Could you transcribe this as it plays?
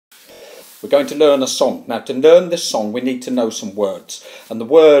We're going to learn a song. Now, to learn this song, we need to know some words. And the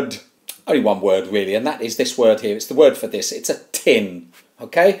word, only one word really, and that is this word here. It's the word for this. It's a tin,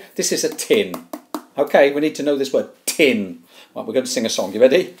 okay? This is a tin. Okay, we need to know this word, tin. Right, we're going to sing a song. You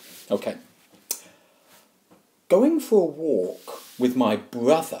ready? Okay. Going for a walk with my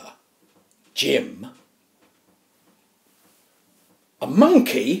brother, Jim, a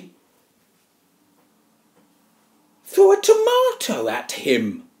monkey threw a tomato at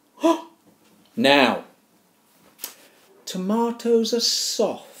him. Now, tomatoes are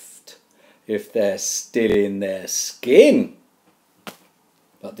soft if they're still in their skin,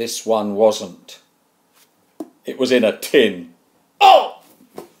 but this one wasn't. It was in a tin. Oh!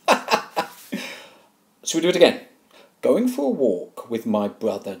 So we do it again. Going for a walk with my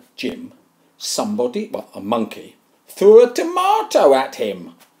brother Jim, a monkey, threw a tomato at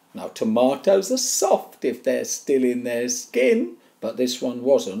him. Now, tomatoes are soft if they're still in their skin, but this one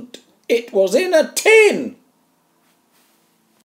wasn't. It was in a tin.